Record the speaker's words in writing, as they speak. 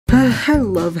I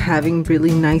love having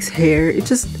really nice hair. It's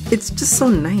just so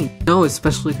nice. No,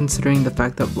 especially considering the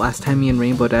fact that last time me and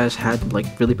Rainbow Dash had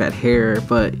like really bad hair,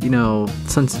 but you know,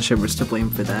 Suns and Shimmer's to blame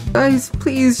for that. Guys,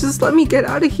 please just let me get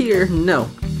out of here. No.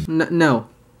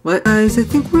 What? Guys, I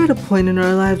think we're at a point in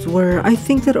our lives where I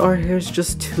think that our hair is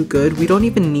just too good. We don't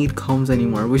even need combs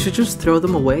anymore. We should just throw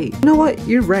them away. You know what?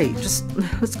 You're right. Just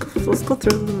let's go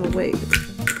throw them away.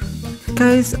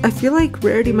 Guys, I feel like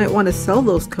Rarity might want to sell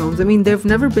those combs. I mean, they've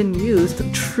never been used.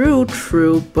 True,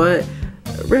 but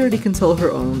Rarity can sell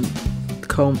her own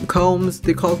combs.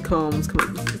 They're called combs. Come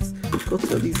on, let's go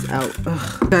throw these out.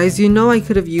 Ugh. Guys, you know I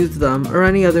could have used them or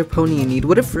any other pony you need.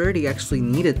 What if Rarity actually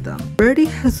needed them? Rarity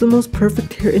has the most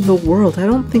perfect hair in the world. I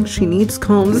don't think she needs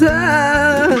combs.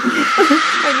 Ah!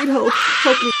 I need help.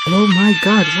 Help me. Oh my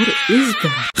god, what is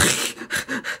that?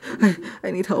 I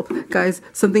need help. Guys,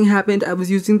 something happened. I was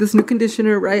using this new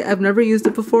conditioner, right? I've never used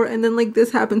it before, and then like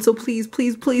this happened, so please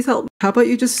help me. How about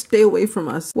you just stay away from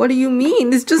us? What do you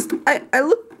mean? It's just, I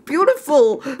look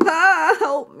beautiful. Ah,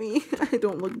 help me. I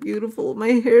don't look beautiful. My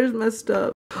hair's messed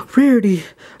up. Rarity,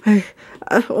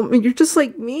 you're just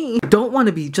like me. I don't want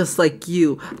to be just like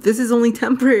you. This is only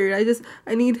temporary.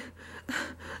 I need...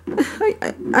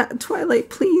 Twilight,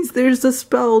 please, there's a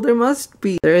spell. There must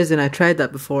be. There isn't. I tried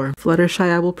that before. Fluttershy,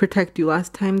 I will protect you.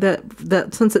 Last time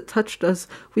that sunset touched us,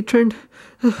 we turned...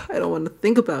 I don't want to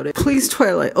think about it. Please,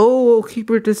 Twilight. Oh, keep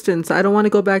your distance. I don't want to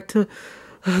go back to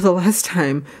the last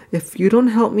time. If you don't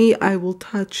help me, I will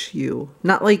touch you.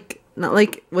 Not like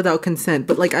without consent,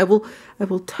 but like I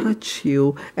will touch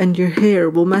you and your hair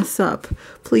will mess up.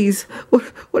 Please,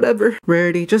 whatever.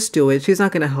 Rarity, just do it. She's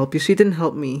not gonna help you. She didn't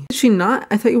help me. Is she not?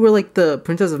 I thought you were like the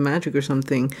Princess of Magic or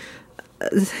something.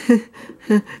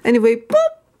 Anyway, boop.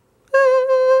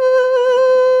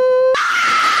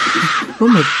 Oh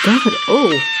my god.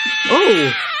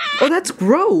 Oh, that's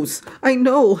gross. I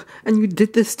know. And you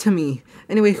did this to me.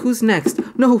 Anyway, who's next?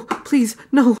 No, please,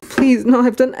 no.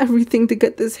 I've done everything to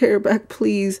get this hair back,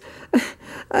 please.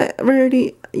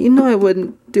 Rarity, you know I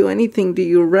wouldn't do anything to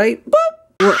you, right? Boop.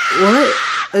 What?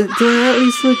 Do I at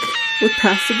least look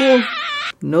passable?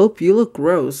 Nope, you look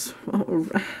gross.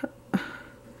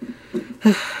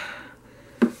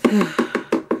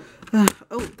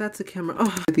 Oh, that's a camera.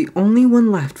 Oh, you're the only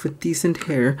one left with decent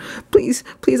hair. Please,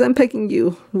 I'm begging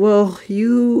you. Well,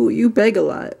 you beg a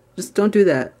lot. Just don't do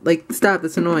that. Like, stop,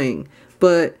 that's annoying.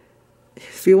 But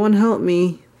if you want to help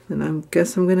me, then I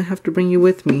guess I'm gonna have to bring you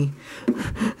with me.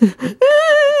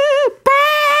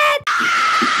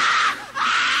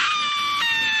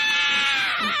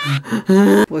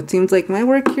 Well, it seems like my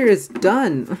work here is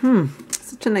done.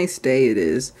 Such a nice day it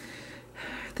is.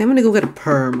 Then I'm gonna go get a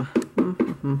perm.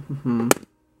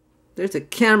 There's a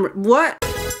camera. What?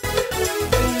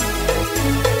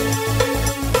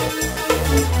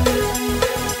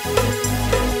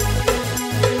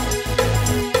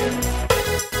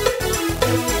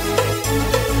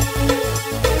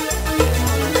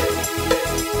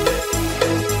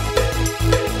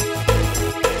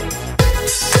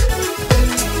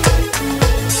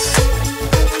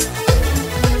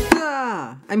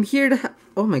 I'm here to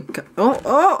oh my god.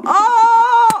 Oh!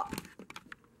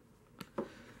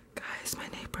 Guys, my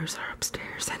neighbors are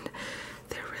upstairs and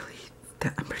they're really...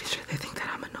 I'm pretty sure they think that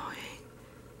I'm annoying.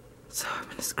 So I'm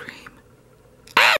gonna scream.